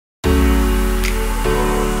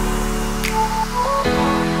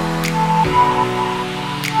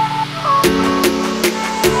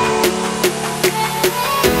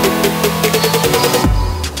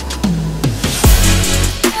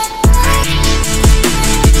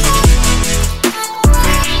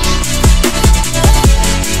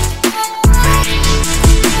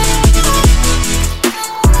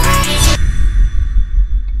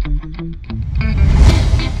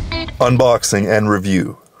Unboxing and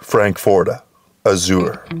review, FORTA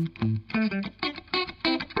Azure.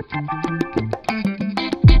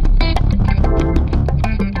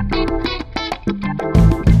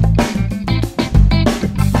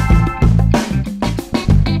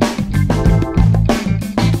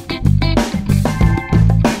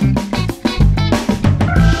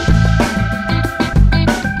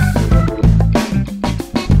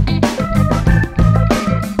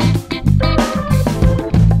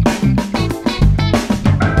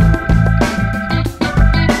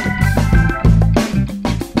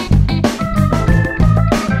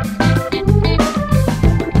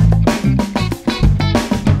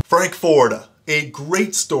 FORTA, a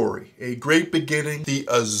great story, a great beginning, the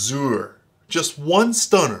Azure. Just one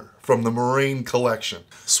stunner from the MORAINE collection.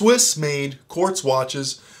 Swiss-made quartz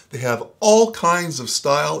watches, they have all kinds of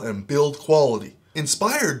style and build quality.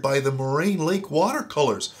 Inspired by the MORAINE Lake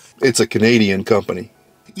watercolors. It's a Canadian company.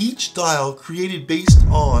 Each dial created based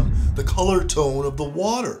on the color tone of the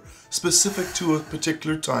water, specific to a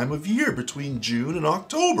particular time of year between June and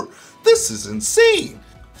October. This is insane!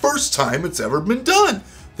 First time it's ever been done.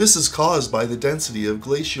 This is caused by the density of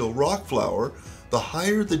glacial rock flour. The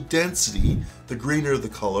higher the density, the greener the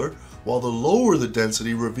color, while the lower the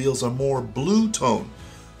density reveals a more blue tone.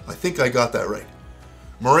 I think I got that right.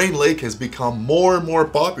 MORAINE Lake has become more and more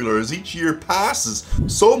popular as each year passes,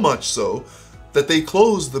 so much so that they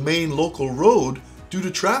closed the main local road due to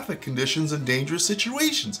traffic conditions and dangerous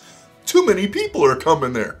situations. Too many people are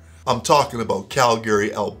coming there. I'm talking about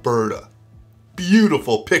Calgary, Alberta.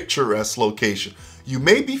 Beautiful, picturesque location. You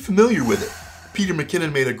may be familiar with it. Peter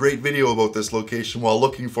McKinnon made a great video about this location while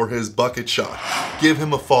looking for his bucket shot. Give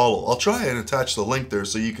him a follow. I'll try and attach the link there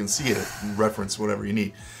so you can see it and reference whatever you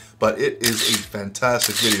need. But it is a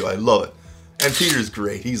fantastic video. I love it. And Peter's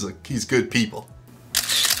great. He's good people.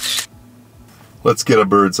 Let's get a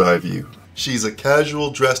bird's eye view. She's a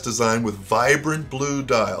casual dress design with vibrant blue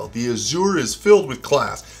dial. The Azure is filled with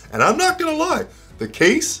class. And I'm not gonna lie, the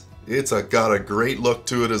case, it's got a great look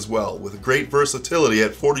to it as well, with great versatility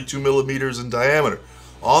at 42 millimeters in diameter.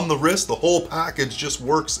 On the wrist, the whole package just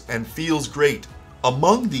works and feels great.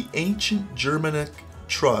 Among the ancient Germanic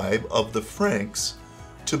tribe of the Franks,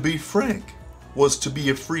 to be Frank was to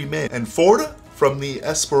be a free man. And FORTA, from the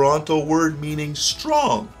Esperanto word meaning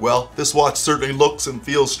strong. Well, this watch certainly looks and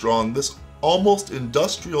feels strong. This almost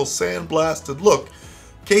industrial sandblasted look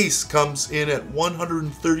case comes in at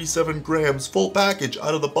 137 grams, full package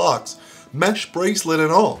out of the box, mesh bracelet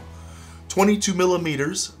and all. 22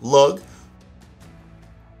 millimeters lug,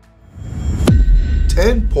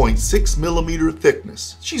 10.6 millimeter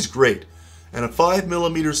thickness. She's great. And a 5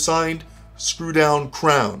 millimeter signed screw down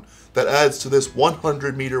crown that adds to this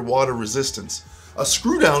 100 meter water resistance. A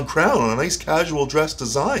screw down crown on a nice casual dress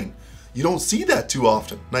design. You don't see that too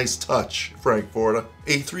often. Nice touch, FORTA.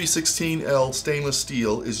 A 316L stainless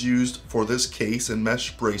steel is used for this case and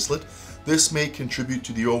mesh bracelet. This may contribute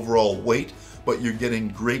to the overall weight, but you're getting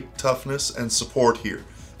great toughness and support here.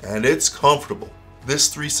 And it's comfortable.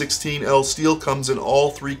 This 316L steel comes in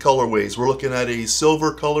all three colorways. We're looking at a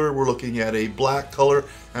silver color, we're looking at a black color,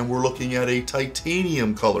 and we're looking at a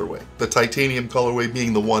titanium colorway. The titanium colorway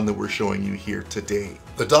being the one that we're showing you here today.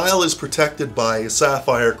 The dial is protected by a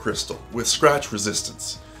sapphire crystal with scratch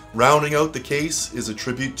resistance. Rounding out the case is a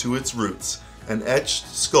tribute to its roots, an etched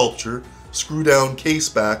sculpture, screw down case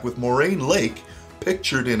back with MORAINE Lake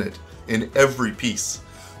pictured in it in every piece.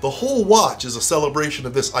 The whole watch is a celebration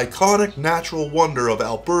of this iconic natural wonder of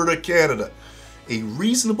Alberta, Canada. A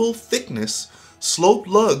reasonable thickness, sloped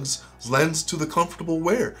lugs lends to the comfortable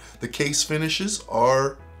wear. The case finishes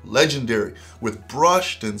are legendary, with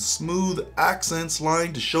brushed and smooth accents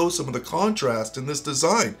lined to show some of the contrast in this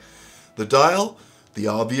design. The dial, the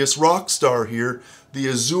obvious rock star here, the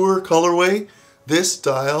Azure colorway. This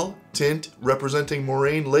dial tint representing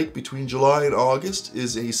MORAINE Lake between July and August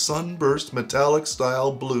is a sunburst metallic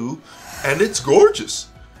style blue, and it's gorgeous.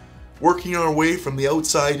 Working our way from the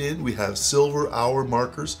outside in, we have silver hour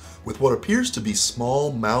markers with what appears to be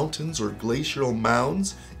small mountains or glacial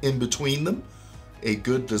mounds in between them. A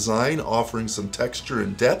good design offering some texture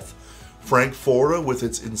and depth. FORTA with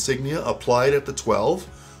its insignia applied at the 12.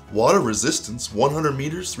 Water resistance, 100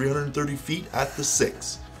 meters, 330 feet at the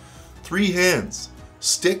 6. 3 hands,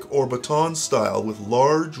 stick or baton style with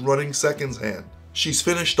large running seconds hand. She's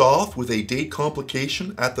finished off with a date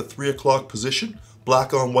complication at the 3 o'clock position,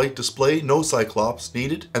 black on white display, no cyclops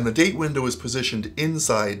needed, and the date window is positioned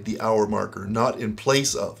inside the hour marker, not in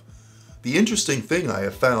place of. The interesting thing I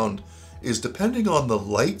have found is depending on the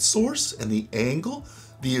light source and the angle,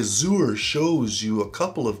 the Azure shows you a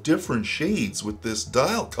couple of different shades with this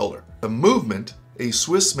dial color. The movement a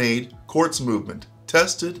Swiss-made Quartz Movement,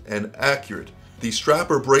 tested and accurate. The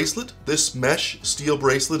strap or bracelet, this mesh steel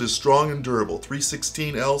bracelet is strong and durable,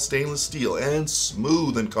 316L stainless steel, and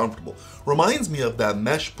smooth and comfortable. Reminds me of that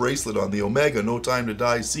mesh bracelet on the Omega No Time to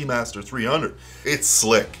Die Seamaster 300. It's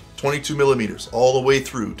slick, 22 millimeters all the way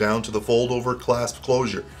through, down to the fold-over clasp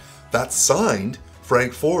closure. That's signed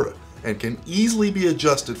Frank FORTA and can easily be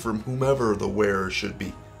adjusted from whomever the wearer should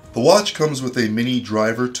be. The watch comes with a mini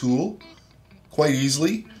driver tool, quite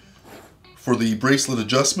easily. For the bracelet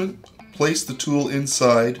adjustment, place the tool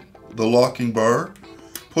inside the locking bar,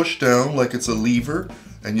 push down like it's a lever,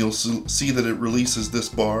 and you'll see that it releases this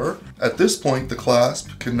bar. At this point, the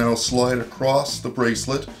clasp can now slide across the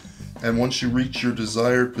bracelet, and once you reach your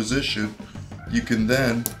desired position, you can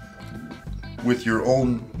then, with your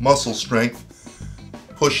own muscle strength,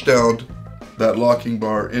 push down that locking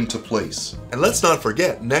bar into place. And let's not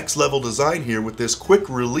forget, next level design here with this quick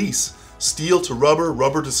release, steel to rubber,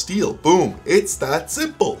 rubber to steel. Boom, it's that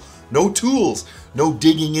simple. No tools, no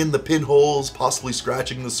digging in the pinholes, possibly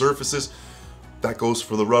scratching the surfaces. That goes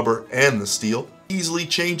for the rubber and the steel. Easily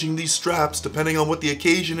changing these straps depending on what the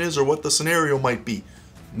occasion is or what the scenario might be.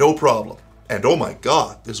 No problem. And oh my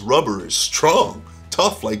God, this rubber is strong,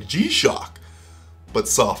 tough like G-Shock, but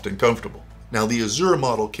soft and comfortable. Now the Azure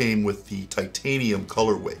model came with the titanium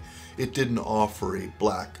colorway. It didn't offer a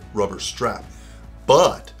black rubber strap,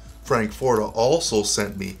 but Frank FORTA also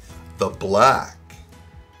sent me the black.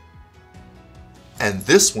 And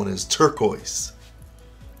this one is turquoise.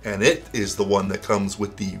 And it is the one that comes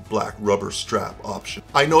with the black rubber strap option.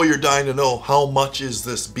 I know you're dying to know, how much is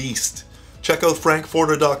this beast? Check out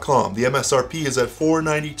frankforta.com. The MSRP is at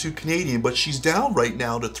 $492 Canadian, but she's down right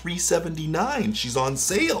now to $379. She's on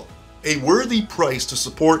sale. A worthy price to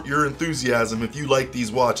support your enthusiasm if you like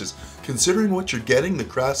these watches. Considering what you're getting, the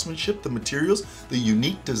craftsmanship, the materials, the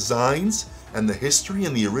unique designs, and the history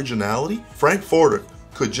and the originality, Frank FORTA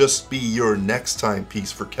could just be your next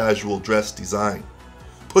timepiece for casual dress design.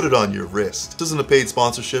 Put it on your wrist. This isn't a paid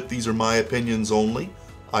sponsorship, these are my opinions only.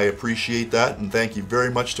 I appreciate that, and thank you very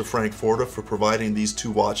much to Frank FORTA for providing these two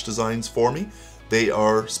watch designs for me. They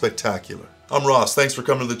are spectacular. I'm Ross, thanks for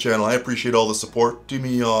coming to the channel. I appreciate all the support. Do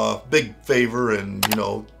me a big favor and,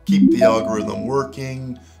 keep the algorithm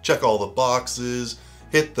working. Check all the boxes,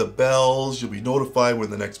 hit the bells. You'll be notified when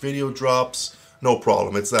the next video drops. No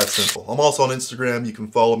problem, it's that simple. I'm also on Instagram. You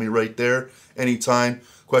can follow me right there anytime.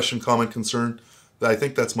 Question, comment, concern. I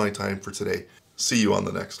think that's my time for today. See you on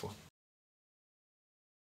the next one.